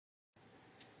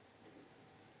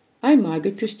I'm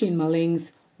Margaret Christine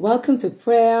Mullings. Welcome to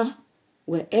prayer,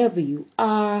 wherever you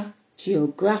are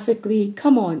geographically.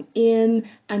 Come on in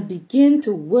and begin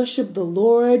to worship the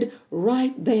Lord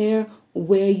right there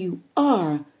where you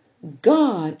are.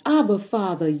 God, Abba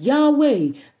Father,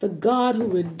 Yahweh, the God who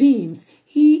redeems,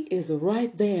 He is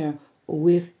right there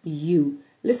with you.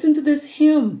 Listen to this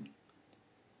hymn,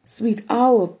 Sweet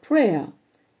Hour of Prayer,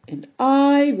 and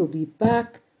I will be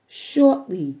back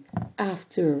shortly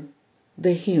after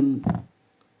the hymn.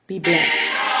 Be blessed.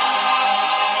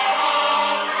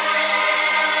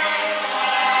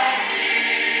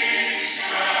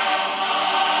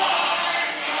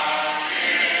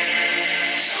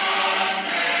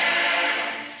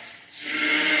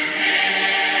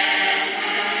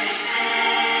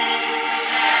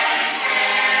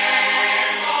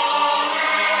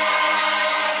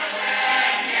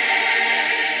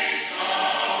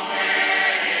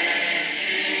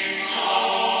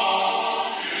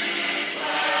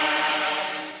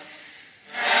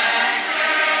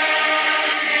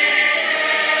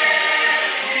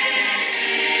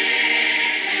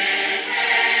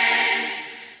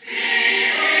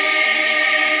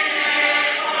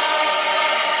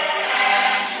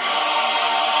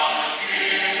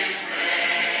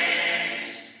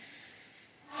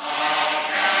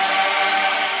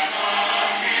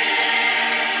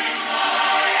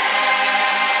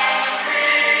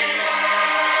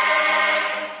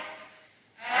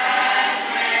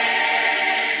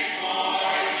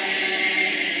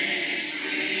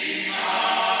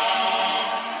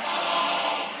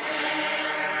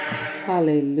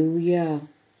 Hallelujah.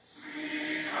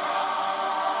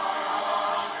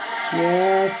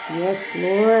 Yes,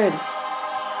 Lord.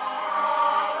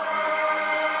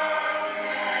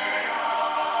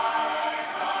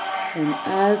 And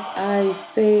as I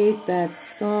fade that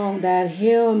song, that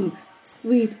hymn,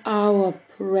 Sweet Hour of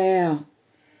Prayer,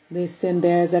 listen,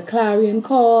 there's a clarion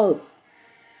call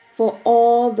for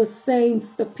all the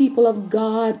saints, the people of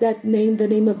God that name the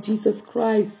name of Jesus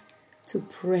Christ, to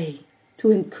pray,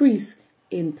 to increase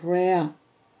in prayer.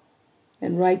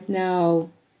 And right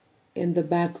now, in the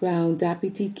background,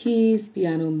 Deputy Keys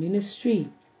Piano Ministry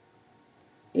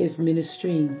is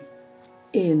ministering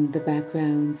in the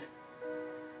background.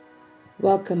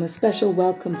 Welcome, a special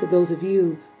welcome to those of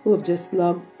you who have just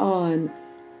logged on.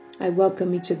 I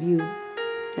welcome each of you,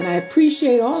 and I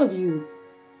appreciate all of you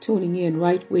tuning in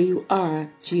right where you are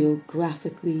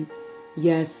geographically.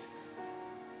 Yes,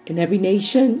 in every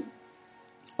nation,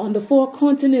 on the 4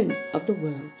 continents of the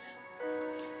world.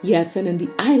 Yes, and in the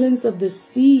islands of the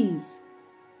seas.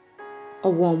 A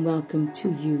warm welcome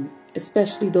to you,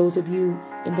 especially those of you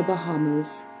in the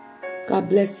Bahamas. God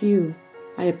bless you.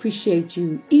 I appreciate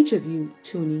you, each of you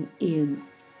tuning in.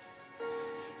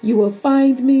 You will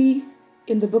find me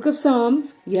in the book of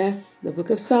Psalms. Yes, the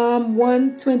book of Psalm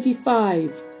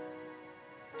 125.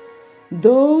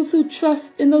 Those who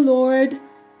trust in the Lord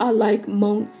are like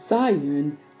Mount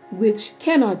Zion, which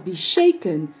cannot be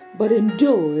shaken but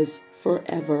endures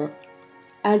forever.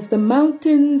 As the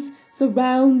mountains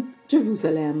surround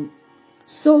Jerusalem,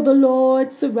 so the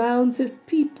Lord surrounds his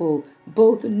people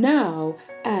both now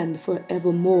and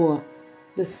forevermore.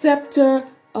 The scepter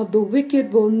of the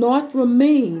wicked will not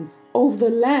remain over the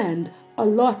land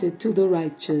allotted to the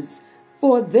righteous,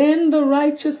 for then the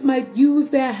righteous might use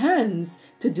their hands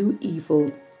to do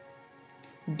evil.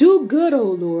 Do good, O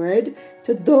Lord,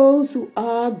 to those who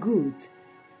are good,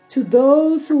 to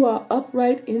those who are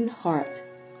upright in heart.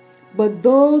 But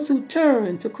those who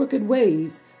turn to crooked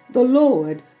ways, the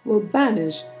Lord will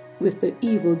banish with the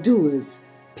evildoers.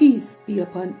 Peace be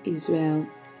upon Israel.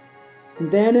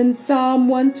 And then in Psalm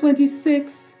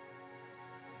 126,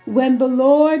 when the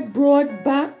Lord brought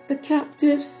back the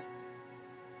captives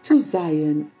to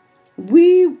Zion,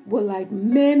 we were like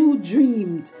men who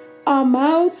dreamed. Our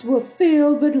mouths were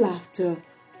filled with laughter,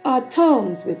 our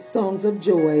tongues with songs of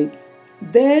joy.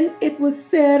 Then it was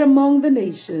said among the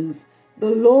nations, the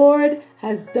Lord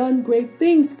has done great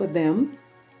things for them.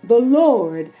 The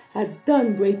Lord has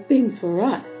done great things for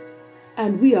us,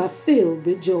 and we are filled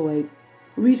with joy.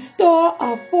 Restore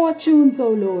our fortunes, O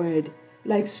Lord,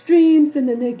 like streams in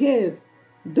the Negev.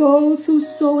 Those who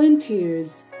sow in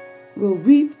tears will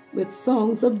reap with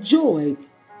songs of joy.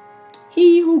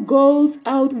 He who goes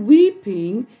out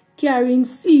weeping, carrying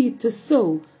seed to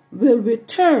sow, will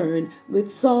return with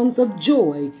songs of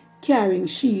joy, carrying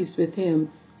sheaves with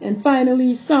him. And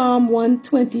finally, Psalm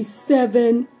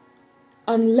 127,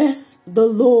 unless the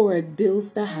Lord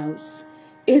builds the house,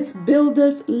 its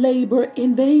builders labor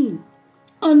in vain.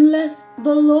 Unless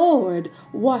the Lord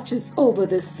watches over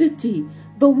the city,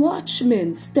 the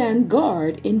watchmen stand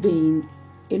guard in vain.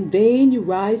 In vain you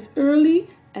rise early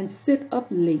and sit up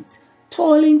late,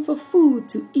 toiling for food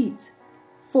to eat,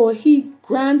 for he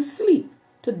grants sleep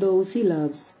to those he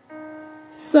loves.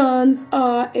 Sons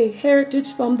are a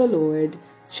heritage from the Lord,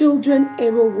 children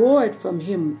a reward from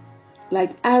him.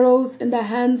 Like arrows in the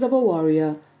hands of a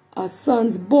warrior are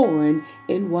sons born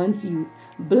in one's youth.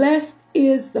 Blessed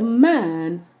is the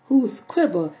man whose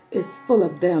quiver is full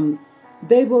of them.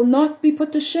 They will not be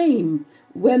put to shame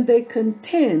when they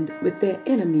contend with their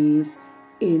enemies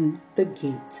in the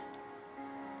gate.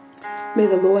 May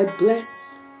the Lord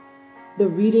bless the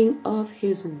reading of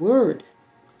his word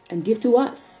and give to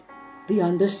us the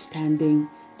understanding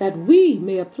that we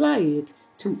may apply it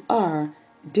to our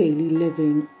daily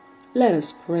living. Let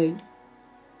us pray.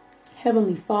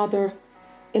 Heavenly Father,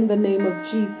 in the name of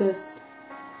Jesus,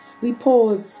 we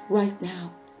pause right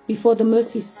now before the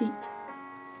mercy seat.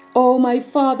 Oh, my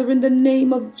Father, in the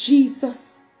name of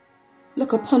Jesus,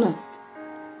 look upon us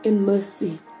in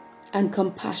mercy and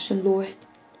compassion, Lord.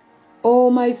 Oh,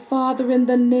 my Father, in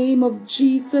the name of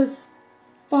Jesus,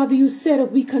 Father, you said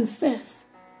if we confess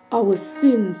our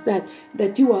sins,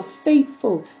 that you are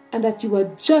faithful and that you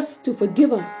are just to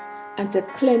forgive us and to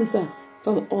cleanse us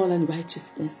from all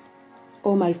unrighteousness.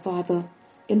 Oh, my Father,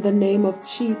 in the name of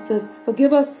Jesus,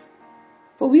 forgive us,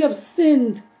 for we have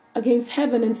sinned against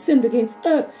heaven and sinned against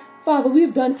earth. Father, we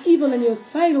have done evil in your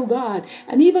sight, O God.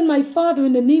 And even, my Father,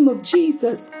 in the name of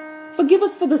Jesus, forgive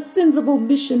us for the sins of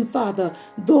omission, Father,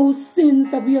 those sins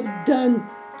that we have done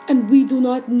and we do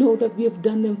not know that we have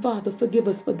done them. Father, forgive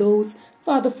us for those.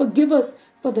 Father, forgive us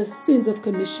for the sins of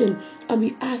commission. And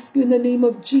we ask you in the name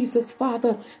of Jesus,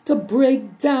 Father, to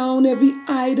break down every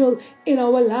idol in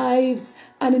our lives.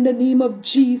 And in the name of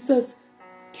Jesus,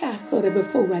 cast out every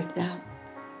foe right now.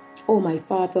 Oh, my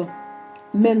Father,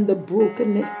 mend the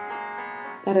brokenness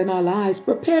that in our lives.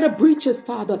 Prepare the breaches,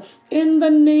 Father, in the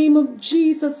name of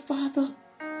Jesus, Father.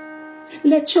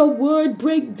 Let your word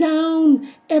break down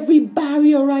every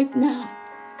barrier right now,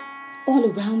 all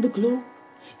around the globe,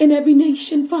 in every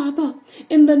nation, Father,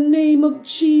 in the name of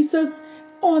Jesus,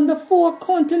 on the 4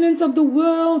 continents of the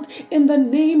world, in the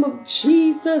name of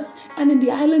Jesus, and in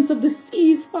the islands of the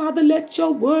seas, Father, let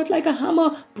your word like a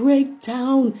hammer break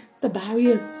down the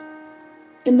barriers.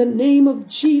 In the name of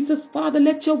Jesus, Father,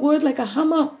 let your word like a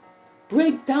hammer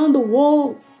break down the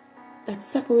walls that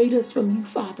separate us from you,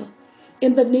 Father.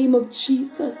 In the name of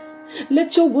Jesus,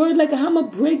 let your word like a hammer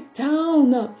break down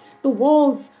the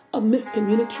walls of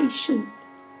miscommunications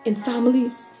in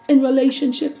families, in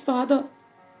relationships, Father.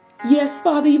 Yes,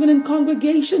 Father, even in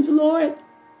congregations, Lord.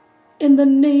 In the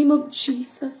name of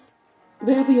Jesus,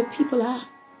 wherever your people are.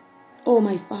 Oh,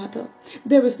 my Father,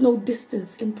 there is no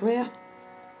distance in prayer.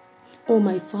 Oh,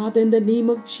 my Father, in the name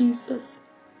of Jesus,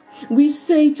 we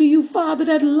say to you, Father,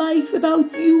 that life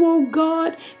without you, oh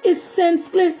God, is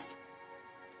senseless.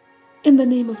 In the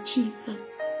name of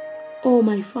Jesus, oh,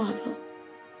 my Father,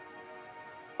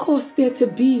 cause there to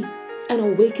be an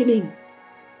awakening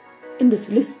in this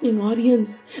listening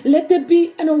audience. Let there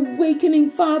be an awakening,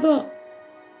 Father,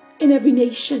 in every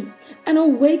nation. An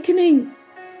awakening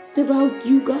throughout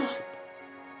you, God.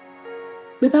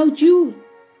 Without you,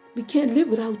 we can't live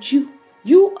without you.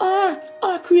 You are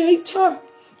our creator.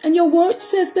 And your word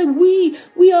says that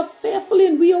we are fearfully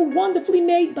and we are wonderfully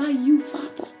made by you,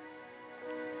 Father.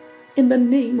 In the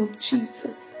name of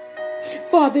Jesus.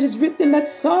 Father, it is written in that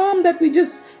psalm that we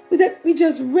just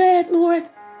read, Lord,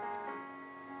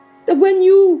 that when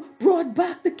you brought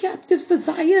back the captives to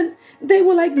Zion, they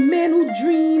were like men who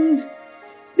dreamed.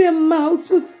 Their mouths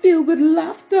was filled with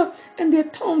laughter and their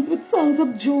tongues with songs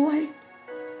of joy.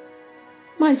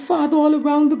 My Father, all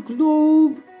around the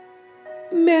globe,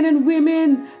 men and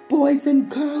women, boys and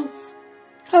girls,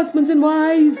 husbands and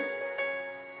wives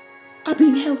are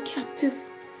being held captive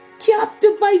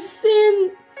by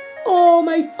sin. Oh,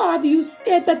 my Father, you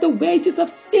said that the wages of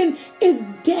sin is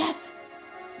death,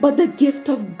 but the gift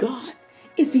of God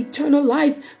is eternal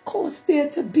life. Cause there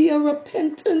to be a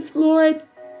repentance, Lord,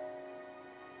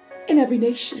 in every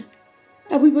nation,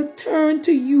 that we would turn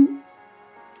to you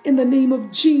in the name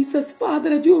of Jesus,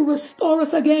 Father, that you will restore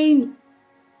us again.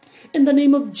 In the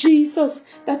name of Jesus,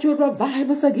 that you will revive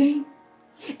us again.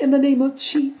 In the name of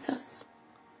Jesus.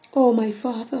 Oh, my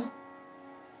Father,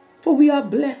 for we are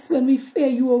blessed when we fear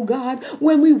you, O God,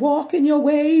 when we walk in your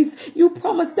ways. You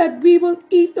promise that we will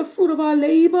eat the fruit of our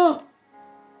labor.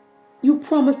 You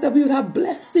promise that we will have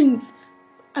blessings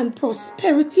and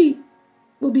prosperity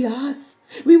will be ours.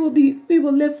 We will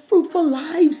live fruitful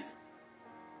lives.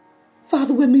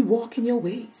 Father, when we walk in your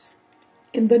ways,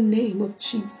 in the name of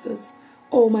Jesus.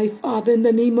 Oh, my Father, in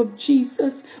the name of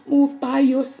Jesus, move by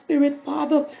your Spirit,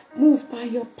 Father. Move by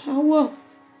your power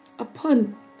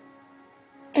upon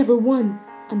everyone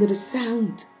under the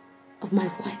sound of my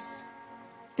voice.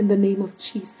 In the name of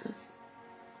Jesus.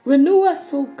 Renew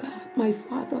us, O God, my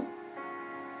Father,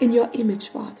 in your image,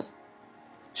 Father.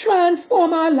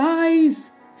 Transform our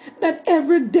lives, that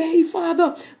every day,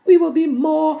 Father, we will be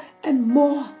more and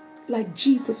more like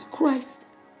Jesus Christ.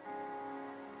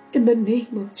 In the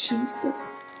name of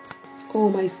Jesus. Oh,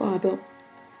 my Father,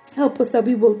 help us that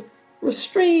we will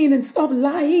restrain and stop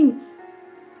lying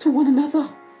to one another,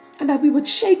 and that we would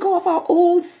shake off our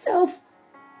old self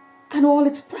and all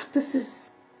its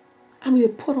practices, and we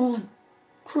would put on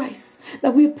Christ,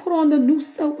 that we would put on the new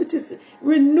self, which is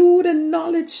renewed in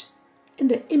knowledge in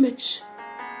the image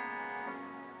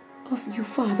of you,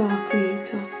 Father, our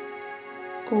Creator.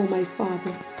 Oh, my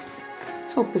Father,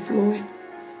 help us, Lord,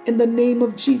 in the name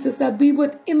of Jesus, that we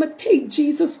would imitate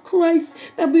Jesus Christ,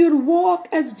 that we would walk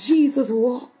as Jesus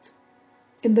walked,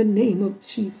 in the name of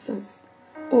Jesus.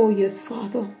 Oh, yes,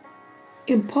 Father,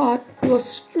 impart your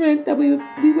strength, that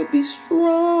we would be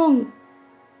strong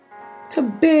to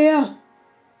bear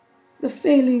the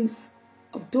failings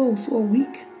of those who are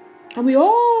weak. And we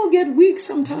all get weak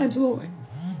sometimes, Lord,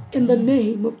 in the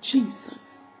name of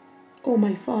Jesus. Oh,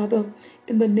 my Father,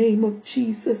 in the name of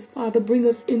Jesus, Father, bring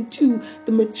us into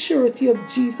the maturity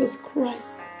of Jesus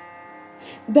Christ.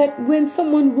 That when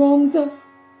someone wrongs us,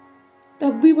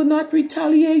 that we would not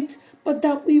retaliate, but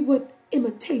that we would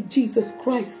imitate Jesus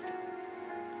Christ.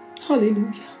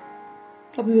 Hallelujah.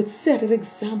 That we would set an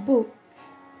example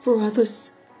for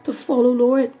others to follow,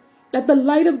 Lord. That the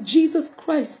light of Jesus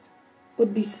Christ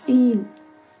would be seen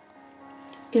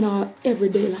in our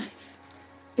everyday life.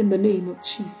 In the name of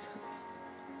Jesus.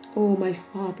 Oh, my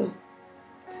Father,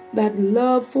 that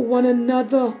love for one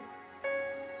another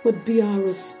would be our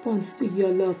response to your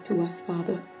love to us,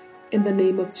 Father. In the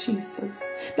name of Jesus.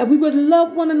 That we would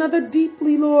love one another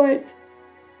deeply, Lord.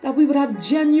 That we would have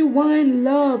genuine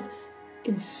love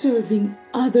in serving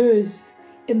others.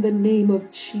 In the name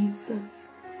of Jesus.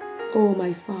 Oh,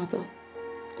 my Father.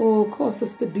 Oh, cause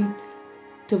us to be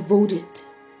devoted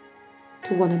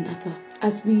to one another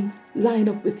as we line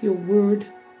up with your word.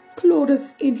 Clothe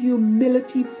us in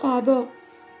humility, Father,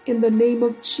 in the name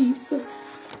of Jesus.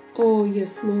 Oh,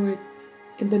 yes, Lord,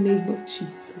 in the name of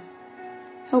Jesus.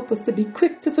 Help us to be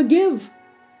quick to forgive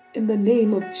in the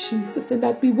name of Jesus, and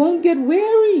that we won't get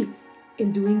weary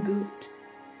in doing good.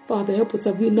 Father, help us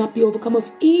that we will not be overcome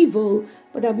of evil,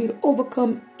 but that we'll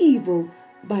overcome evil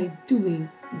by doing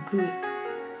good.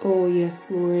 Oh,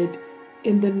 yes, Lord,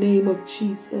 in the name of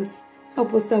Jesus.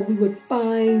 Help us that we would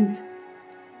find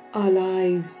our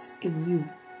lives in you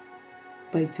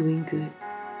by doing good.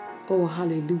 Oh,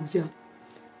 hallelujah.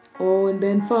 Oh, and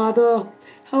then, Father,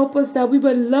 help us that we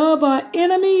would love our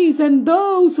enemies and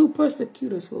those who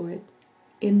persecute us, Lord,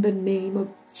 in the name of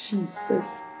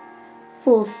Jesus.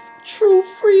 For true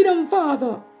freedom,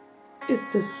 Father, is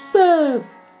to serve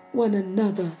one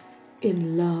another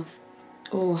in love.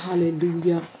 Oh,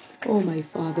 hallelujah. Oh, my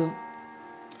Father,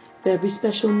 for every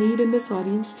special need in this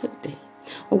audience today,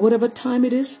 or whatever time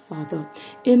it is, Father,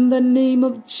 in the name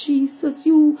of Jesus,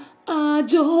 you are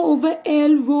Jehovah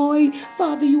El Roy.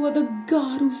 Father, you are the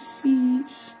God who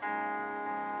sees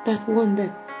that one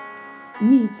that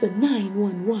needs a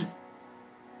 911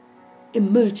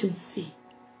 emergency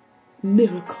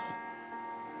miracle,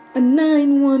 a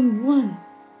 911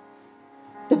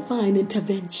 divine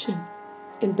intervention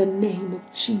in the name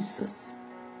of Jesus.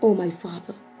 Oh, my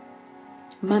Father,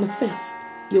 manifest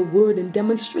your word in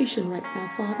demonstration right now,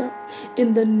 Father,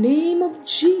 in the name of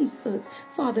Jesus,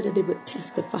 Father, that they would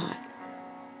testify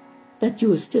that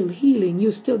you are still healing,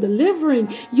 you're still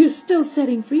delivering, you're still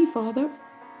setting free, Father,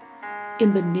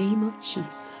 in the name of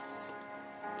Jesus.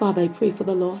 Father, I pray for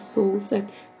the lost souls that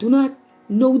do not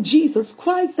know Jesus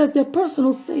Christ as their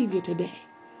personal Savior today.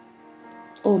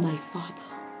 Oh, my Father,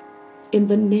 in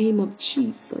the name of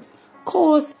Jesus,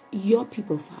 cause your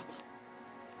people, Father,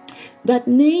 that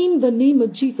name the name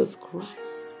of Jesus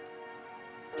Christ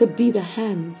to be the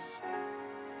hands,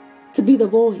 to be the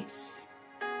voice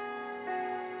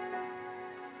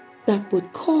that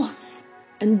would cause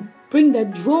and bring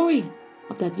that drawing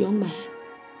of that young man,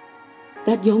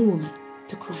 that young woman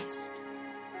to Christ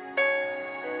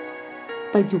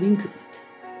by doing good,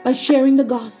 by sharing the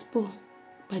gospel,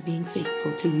 by being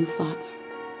faithful to you, Father,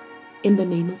 in the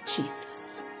name of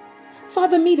Jesus.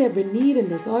 Father, meet every need in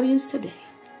this audience today,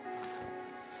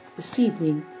 this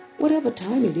evening, whatever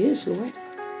time it is, Lord.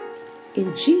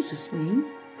 In Jesus' name,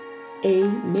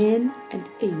 amen and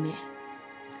amen.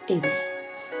 Amen.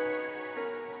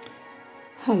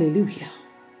 Hallelujah.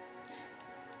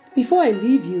 Before I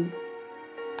leave you,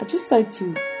 I'd just like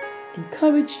to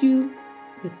encourage you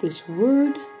with this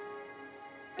word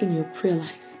in your prayer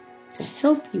life. to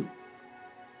help you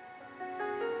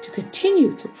to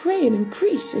continue to pray and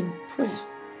increase in prayer.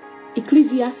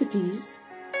 Ecclesiastes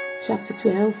chapter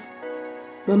 12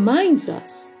 reminds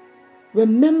us,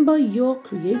 remember your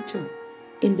Creator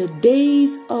in the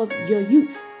days of your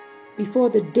youth, before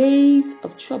the days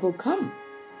of trouble come,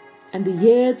 and the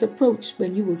years approach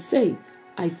when you will say,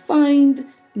 I find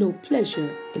no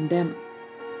pleasure in them.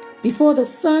 Before the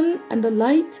sun and the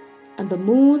light and the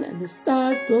moon and the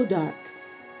stars grow dark,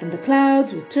 and the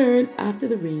clouds return after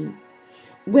the rain,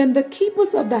 when the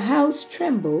keepers of the house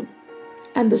tremble,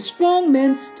 and the strong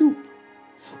men stoop,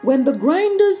 when the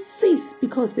grinders cease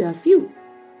because they are few,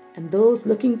 and those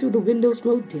looking through the windows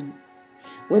grow dim,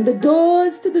 when the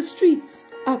doors to the streets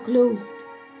are closed,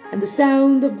 and the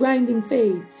sound of grinding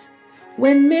fades,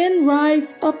 when men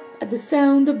rise up at the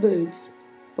sound of birds,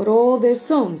 but all their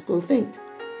songs grow faint,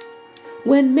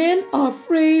 when men are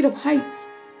afraid of heights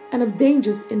and of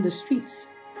dangers in the streets,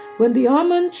 when the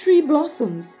almond tree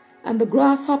blossoms and the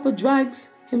grasshopper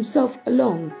drags himself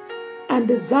along, and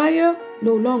desire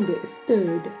no longer is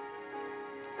stirred,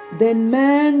 then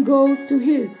man goes to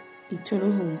his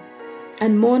eternal home,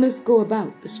 and mourners go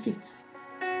about the streets.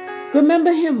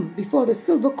 Remember him before the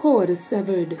silver cord is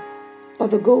severed, or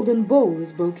the golden bowl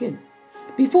is broken,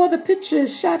 before the pitcher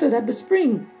is shattered at the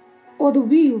spring, or the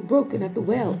wheel broken at the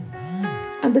well,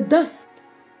 and the dust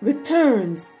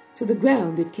returns to the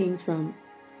ground it came from,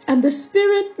 and the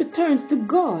spirit returns to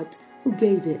God who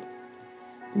gave it.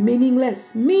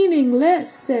 Meaningless, meaningless,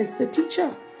 says the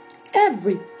teacher.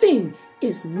 Everything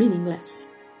is meaningless.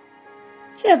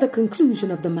 Hear the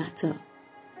conclusion of the matter.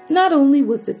 Not only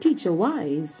was the teacher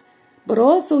wise, but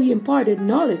also he imparted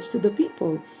knowledge to the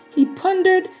people. He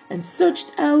pondered and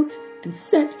searched out and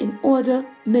set in order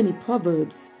many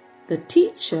proverbs. The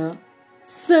teacher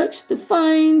searched to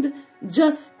find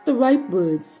just the right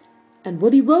words, and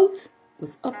what he wrote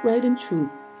was upright and true.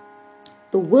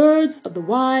 The words of the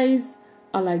wise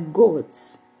are like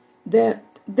gourds, their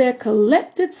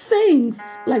collected sayings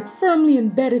like firmly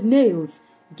embedded nails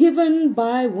given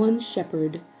by one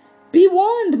shepherd. Be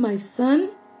warned, my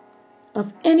son,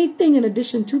 of anything in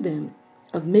addition to them.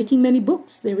 Of making many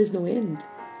books there is no end,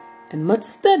 and much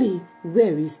study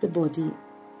wearies the body.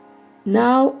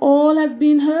 Now all has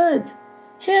been heard.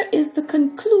 Here is the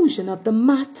conclusion of the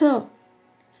matter.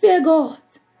 Fear God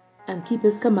and keep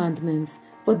his commandments,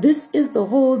 for this is the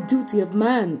whole duty of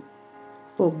man.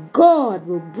 For God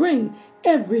will bring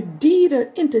every deed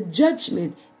into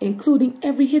judgment, including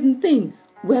every hidden thing,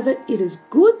 whether it is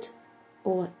good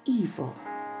or evil.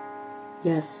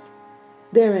 Yes,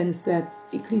 there ends that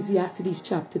Ecclesiastes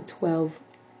chapter 12.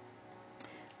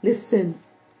 Listen,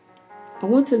 I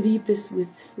want to leave this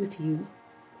with you.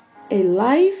 A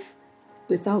life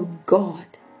without God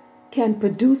can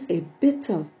produce a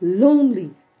bitter,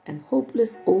 lonely, and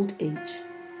hopeless old age.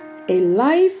 A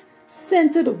life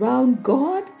centered around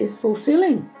God is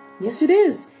fulfilling. Yes, it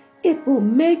is. It will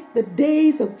make the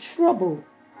days of trouble,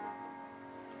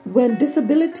 when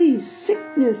disability,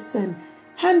 sickness, and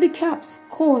handicaps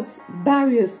cause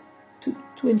barriers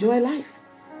to enjoy life,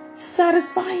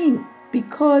 satisfying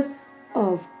because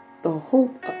of the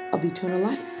hope of eternal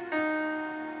life.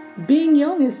 Being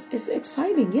young is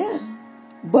exciting, yes,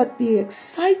 but the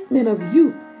excitement of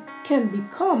youth can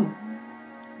become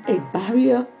a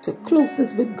barrier to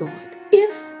closeness with God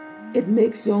if it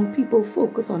makes young people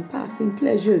focus on passing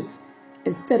pleasures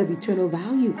instead of eternal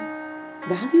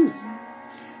values.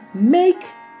 Make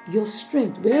your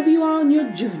strength, wherever you are on your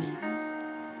journey,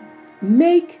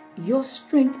 make your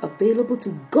strength available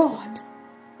to God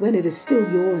when it is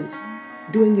still yours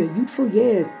during your youthful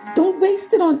years. Don't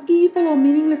waste it on evil or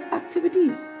meaningless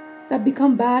activities that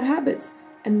become bad habits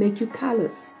and make you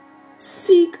callous.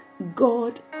 Seek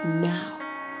God now.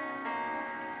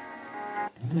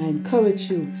 And I encourage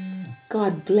you,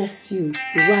 God bless you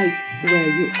right where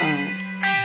you are.